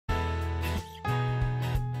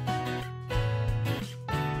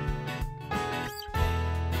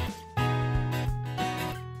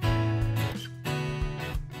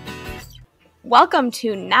Welcome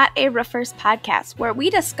to Not a Roofers podcast, where we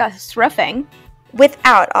discuss roofing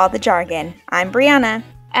without all the jargon. I'm Breianna.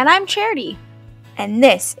 And I'm Charity. And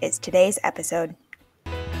this is today's episode.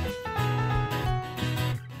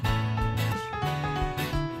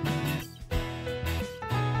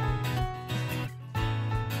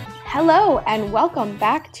 Hello, and welcome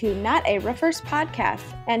back to Not a Roofers podcast.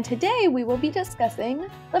 And today we will be discussing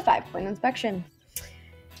the 5-point inspection.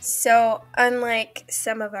 So, unlike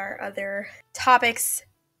some of our other topics,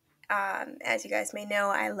 as you guys may know,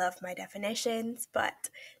 I love my definitions, but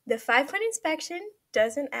the 5-point inspection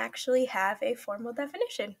doesn't actually have a formal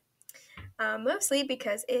definition, mostly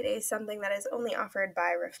because it is something that is only offered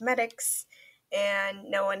by roof medics, and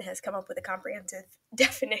no one has come up with a comprehensive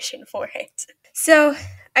definition for it. So,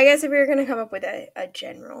 I guess if we were going to come up with a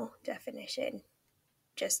general definition,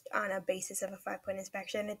 just on a basis of a 5-point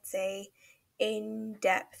inspection, it's a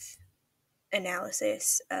in-depth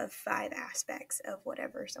analysis of 5 aspects of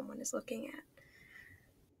whatever someone is looking at.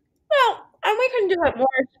 Well, and we can do it more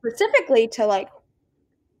specifically to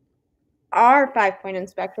our 5-point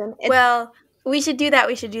inspection. Well, we should do that.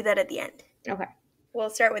 We should do that at the end. Okay.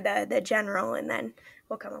 We'll start with the general, and then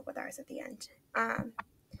we'll come up with ours at the end.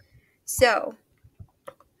 So,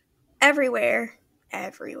 everywhere,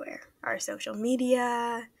 our social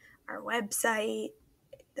media, our website,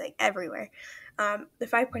 everywhere. The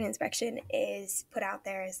 5-point inspection is put out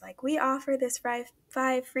there as we offer this five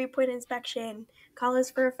 3-point inspection. Call us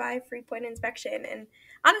for a 5 3-point inspection. And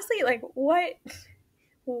honestly,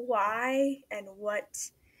 why and what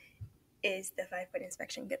is the 5-point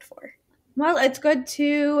inspection good for? Well, it's good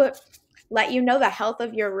to let you know the health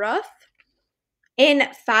of your roof in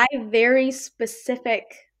 5 very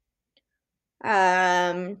specific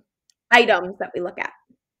items that we look at.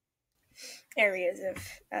 Areas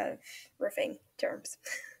of roofing terms,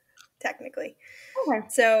 technically. Okay.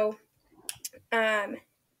 So, the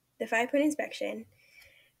 5-point inspection,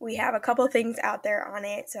 we have a couple things out there on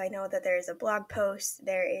it. So I know that there's a blog post,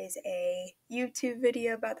 there is a YouTube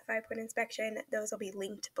video about the 5-point inspection. Those will be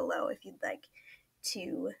linked below if you'd like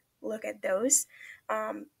to look at those.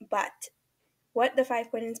 But what the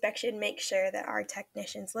 5-point inspection makes sure that our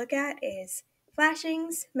technicians look at is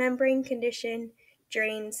flashings, membrane condition,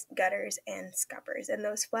 drains, gutters, and scuppers. And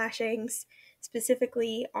those flashings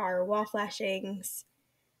specifically are wall flashings,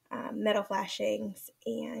 metal flashings,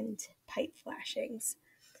 and pipe flashings,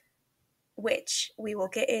 which we will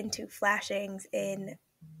get into flashings in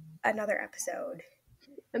another episode.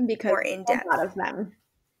 Because more in depth. A lot of them.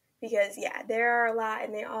 Because, there are a lot,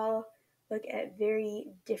 and they all look at very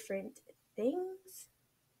different things.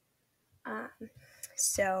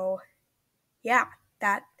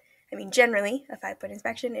 Generally, a 5-point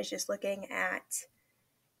inspection is just looking at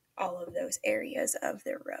all of those areas of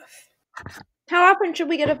the roof. How often should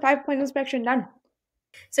we get a 5-point inspection done?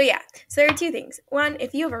 So there are 2 things. One,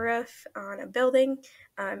 if you have a roof on a building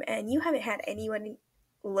and you haven't had anyone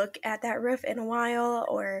look at that roof in a while,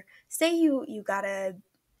 or say you got a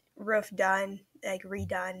roof done,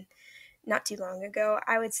 redone not too long ago,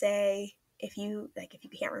 I would say if you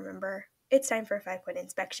can't remember, it's time for a 5-point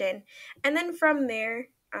inspection. And then from there,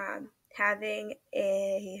 having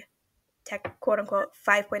a quote-unquote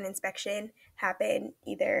 5-point inspection happen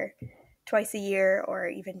either twice a year or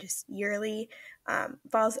even just yearly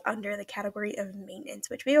falls under the category of maintenance,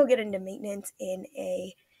 which we will get into maintenance in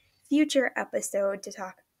a future episode to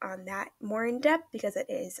talk on that more in depth because it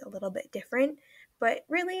is a little bit different. But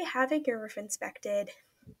really, having your roof inspected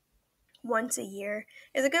once a year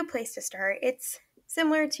is a good place to start. It's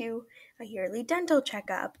similar to a yearly dental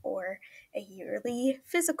checkup or a yearly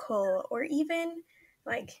physical, or even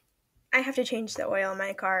I have to change the oil in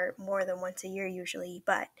my car more than once a year usually,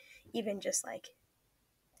 but even just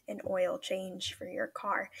an oil change for your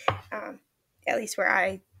car. At least where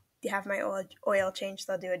I have my oil change,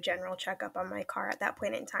 they'll do a general checkup on my car at that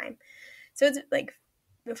point in time. So it's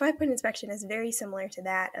the 5-point inspection is very similar to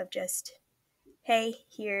that of just, hey,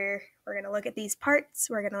 here, we're going to look at these parts.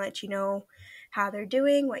 We're going to let you know how they're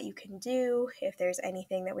doing, what you can do, if there's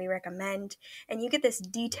anything that we recommend. And you get this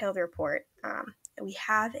detailed report. We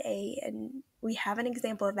have an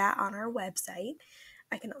example of that on our website.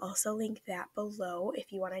 I can also link that below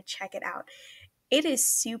if you want to check it out. It is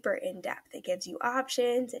super in-depth. It gives you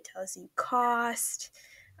options. It tells you cost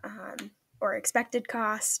or expected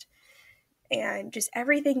cost, and just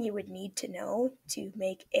everything you would need to know to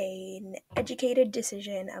make an educated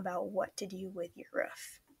decision about what to do with your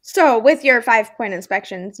roof. So with your 5-point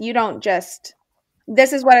inspections, you don't just,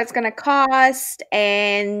 this is what it's going to cost,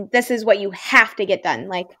 and this is what you have to get done.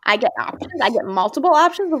 I get options. I get multiple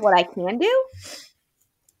options of what I can do.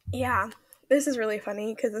 Yeah. this is really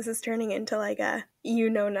funny because this is turning into like a you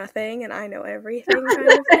know nothing and I know everything kind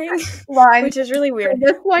of thing, which is really weird.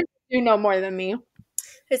 This one, you know more than me.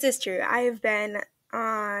 This is true. I have been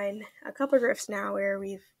on a couple of roofs now where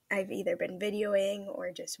I've either been videoing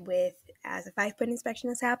or just with as a 5-point inspection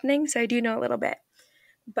is happening, so I do know a little bit.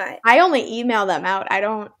 But I only email them out. I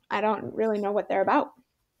don't really know what they're about.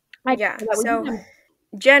 Yeah. So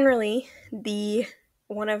generally,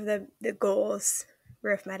 one of the goals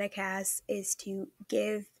Roofmedic has is to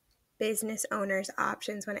give business owners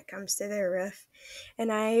options when it comes to their roof.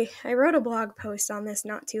 And I wrote a blog post on this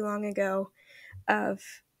not too long ago of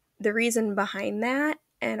the reason behind that.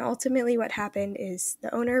 And ultimately what happened is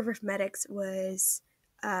the owner of Roofmedics was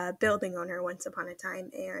a building owner once upon a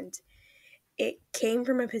time, and it came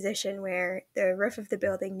from a position where the roof of the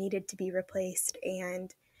building needed to be replaced,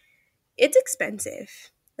 and it's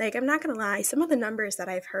expensive. Like, I'm not going to lie, some of the numbers that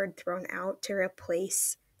I've heard thrown out to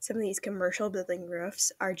replace some of these commercial building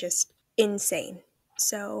roofs are just insane.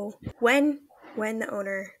 So when the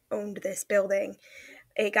owner owned this building,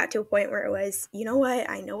 it got to a point where it was, you know what,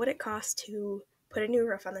 I know what it costs to put a new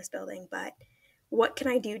roof on this building, but what can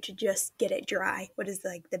I do to just get it dry? What is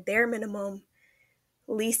like the bare minimum,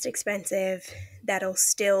 least expensive, that'll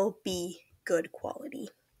still be good quality?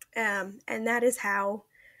 And that is how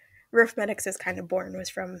Roofmedics is kind of born, was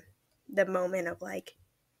from the moment of like,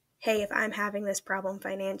 hey, if I'm having this problem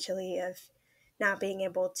financially of not being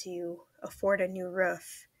able to afford a new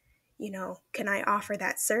roof, can I offer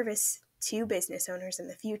that service to business owners in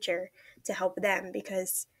the future to help them?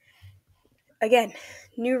 Because again,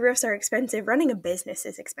 new roofs are expensive. Running a business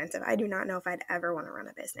is expensive. I do not know if I'd ever want to run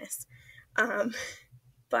a business.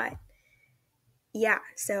 But yeah,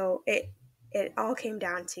 so it all came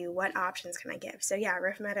down to what options can I give. So yeah,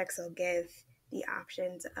 Roofmedics will give the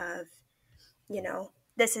options of,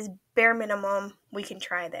 this is bare minimum, we can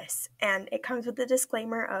try this. And it comes with the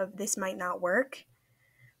disclaimer of this might not work,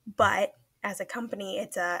 but as a company,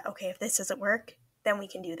 it's okay, if this doesn't work, then we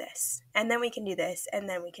can do this. And then we can do this, and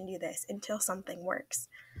then we can do this until something works.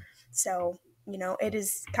 So, it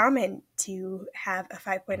is common to have a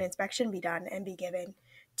 5-point inspection be done and be given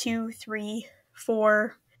 2, 3,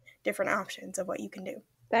 4 different options of what you can do.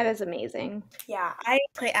 That is amazing. Yeah, I'm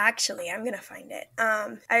going to find it.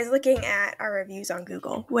 I was looking at our reviews on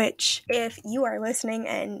Google, which if you are listening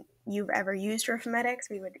and you've ever used Roofmedics,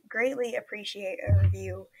 we would greatly appreciate a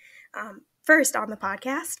review. First on the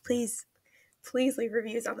podcast, please leave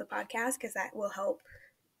reviews on the podcast because that will help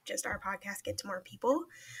just our podcast get to more people.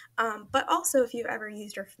 But also if you've ever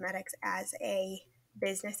used Roofmedics as a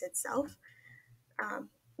business itself,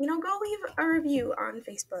 go leave a review on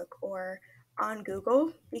Facebook or on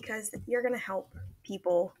Google, because you're going to help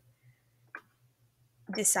people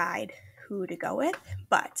decide who to go with.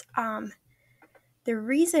 But the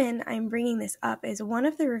reason I'm bringing this up is one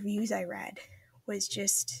of the reviews I read was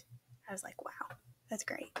just, I was like, wow, that's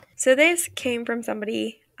great. So this came from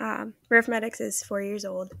somebody, Roofmedics is 4 years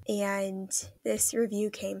old, and this review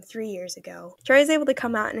came 3 years ago. Troy was able to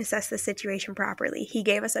come out and assess the situation properly. He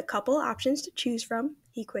gave us a couple options to choose from.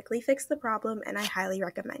 He quickly fixed the problem, and I highly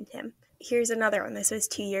recommend him. Here's another one. This was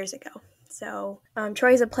 2 years ago. So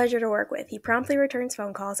Troy is a pleasure to work with. He promptly returns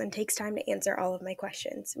phone calls and takes time to answer all of my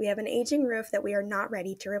questions. We have an aging roof that we are not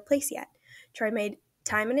ready to replace yet. Troy made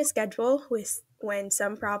time in his schedule when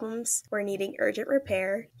some problems were needing urgent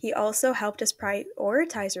repair. He also helped us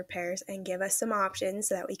prioritize repairs and give us some options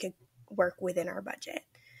so that we could work within our budget.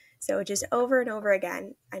 So just over and over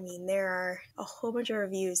again, there are a whole bunch of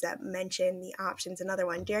reviews that mention the options. Another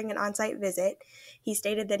one, during an on-site visit, he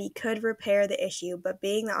stated that he could repair the issue, but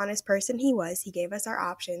being the honest person he was, he gave us our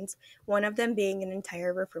options, one of them being an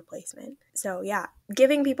entire roof replacement. So yeah,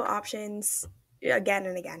 giving people options again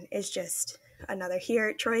and again is just another.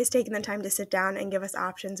 Here, Troy has taken the time to sit down and give us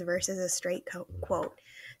options versus a straight quote.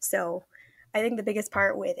 So I think the biggest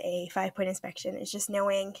part with a 5-point inspection is just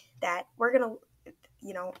knowing that we're going to,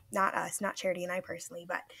 not us, not Charity and I personally,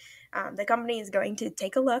 but the company is going to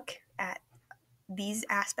take a look at these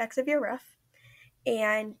aspects of your roof,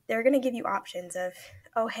 and they're going to give you options of,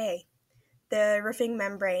 oh, hey, the roofing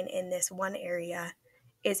membrane in this one area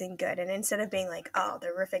isn't good. And instead of being like, oh,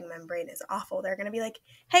 the roofing membrane is awful, they're going to be like,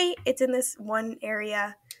 hey, it's in this one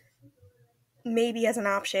area. Maybe as an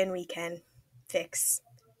option, we can fix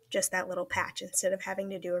just that little patch instead of having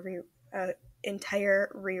to do a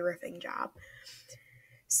entire re-roofing job.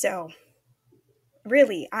 So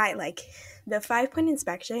really, the 5-point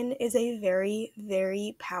inspection is a very,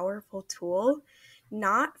 very powerful tool,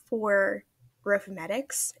 not for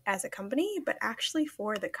Roofmedics as a company, but actually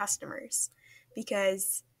for the customers.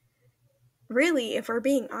 Because really, if we're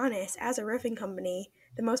being honest, as a roofing company,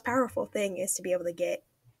 the most powerful thing is to be able to get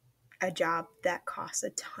a job that costs a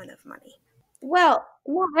ton of money. Well,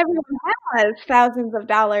 not everyone has thousands of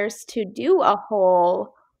dollars to do a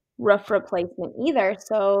whole roof replacement either.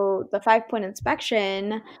 So the 5-point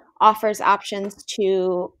inspection offers options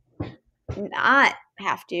to not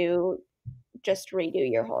have to just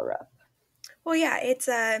redo your whole roof. Well, yeah, it's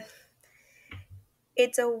a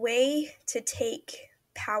way to take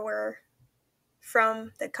power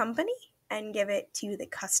from the company and give it to the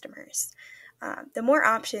customers. The more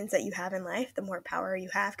options that you have in life, the more power you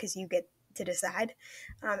have because you get to decide.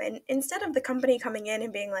 And instead of the company coming in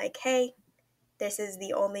and being like, hey, this is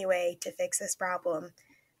the only way to fix this problem,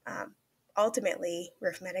 ultimately,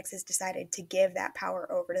 Roofmedics has decided to give that power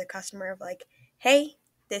over to the customer of like, hey,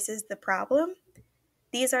 this is the problem.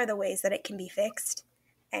 These are the ways that it can be fixed.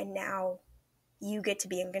 And now you get to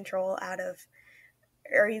be in control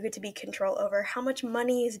you get to be control over how much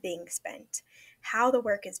money is being spent, how the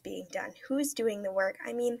work is being done, who's doing the work.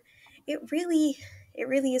 I mean, it really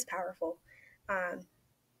is powerful.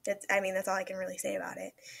 That's all I can really say about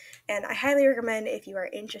it. And I highly recommend, if you are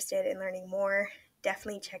interested in learning more,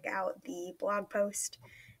 definitely check out the blog post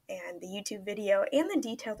and the YouTube video and the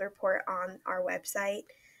detailed report on our website,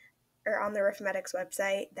 or on the Roofmedics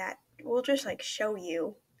website, that will just like show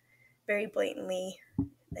you very blatantly,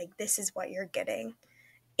 like, this is what you're getting.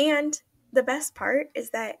 And the best part is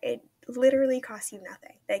that it literally costs you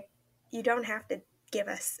nothing. Like, you don't have to give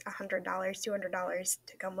us $100, $200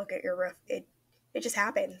 to come look at your roof. It just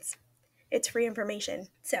happens. It's free information.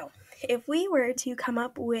 So if we were to come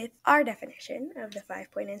up with our definition of the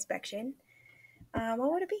 5-point inspection,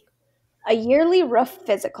 what would it be? A yearly roof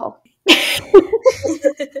physical.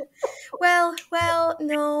 Well,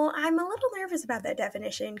 no, I'm a little nervous about that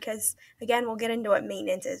definition because, again, we'll get into what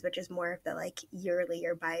maintenance is, which is more of the like yearly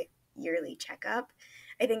or bi-yearly checkup.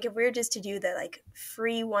 I think if we were just to do the like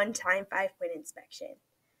free one-time 5-point inspection,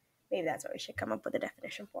 maybe that's what we should come up with a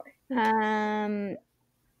definition for.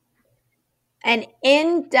 An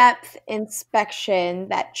in-depth inspection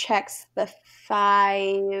that checks the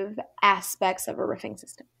 5 aspects of a roofing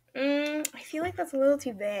system. I feel like that's a little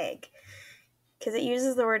too vague because it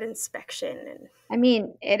uses the word inspection. And I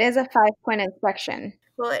mean, it is a 5-point inspection.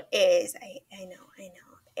 Well, it is. I know.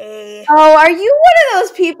 Oh, are you one of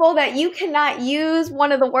those people that you cannot use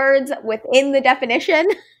one of the words within the definition?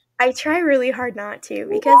 I try really hard not to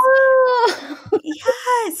because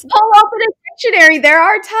yes, pull up in a dictionary. There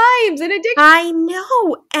are times in a dictionary. I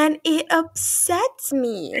know, and it upsets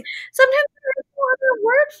me. Sometimes there's no other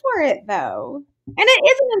word for it, though. And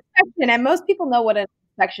it is an inspection, and most people know what an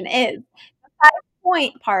inspection is. The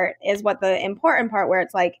 5-point part is what the important part, where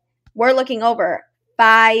it's like, we're looking over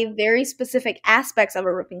 5 very specific aspects of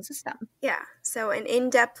a roofing system. Yeah, so an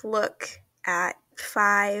in-depth look at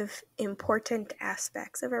 5 important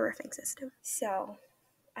aspects of a roofing system. So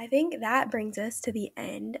I think that brings us to the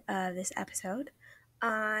end of this episode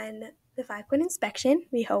on the 5-point inspection.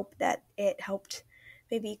 We hope that it helped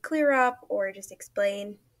maybe clear up or just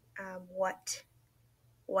explain what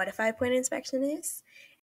a 5-point inspection is.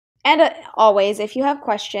 And always, if you have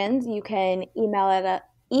questions, you can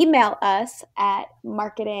email us at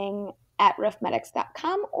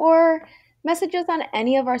marketing@roofmedics.com or message us on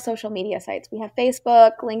any of our social media sites. We have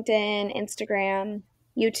Facebook, LinkedIn, Instagram,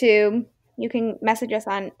 YouTube. You can message us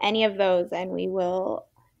on any of those, and we will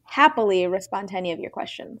happily respond to any of your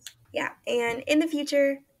questions. Yeah, and in the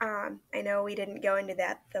future, I know we didn't go into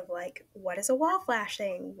depth of like, what is a wall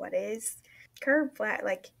flashing? What is curb flat?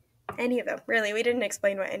 Like, any of them, really. We didn't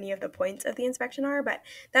explain what any of the points of the inspection are, but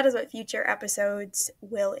that is what future episodes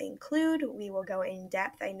will include. We will go in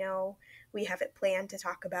depth. I know we have it planned to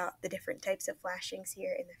talk about the different types of flashings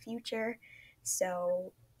here in the future,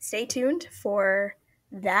 so stay tuned for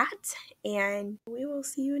that, and we will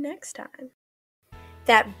see you next time.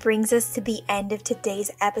 That brings us to the end of today's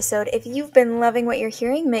episode. If you've been loving what you're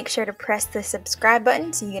hearing, make sure to press the subscribe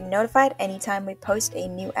button so you get notified anytime we post a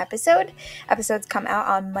new episode. Episodes come out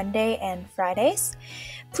on Monday and Fridays.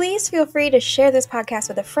 Please feel free to share this podcast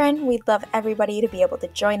with a friend. We'd love everybody to be able to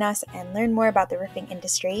join us and learn more about the roofing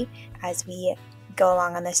industry as we go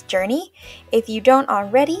along on this journey. If you don't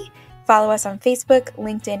already, follow us on Facebook,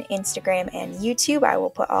 LinkedIn, Instagram, and YouTube. I will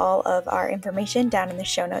put all of our information down in the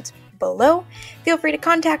show notes below. Feel free to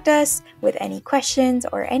contact us with any questions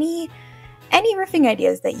or any roofing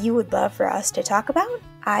ideas that you would love for us to talk about.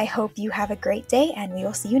 I hope you have a great day, and we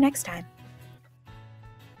will see you next time.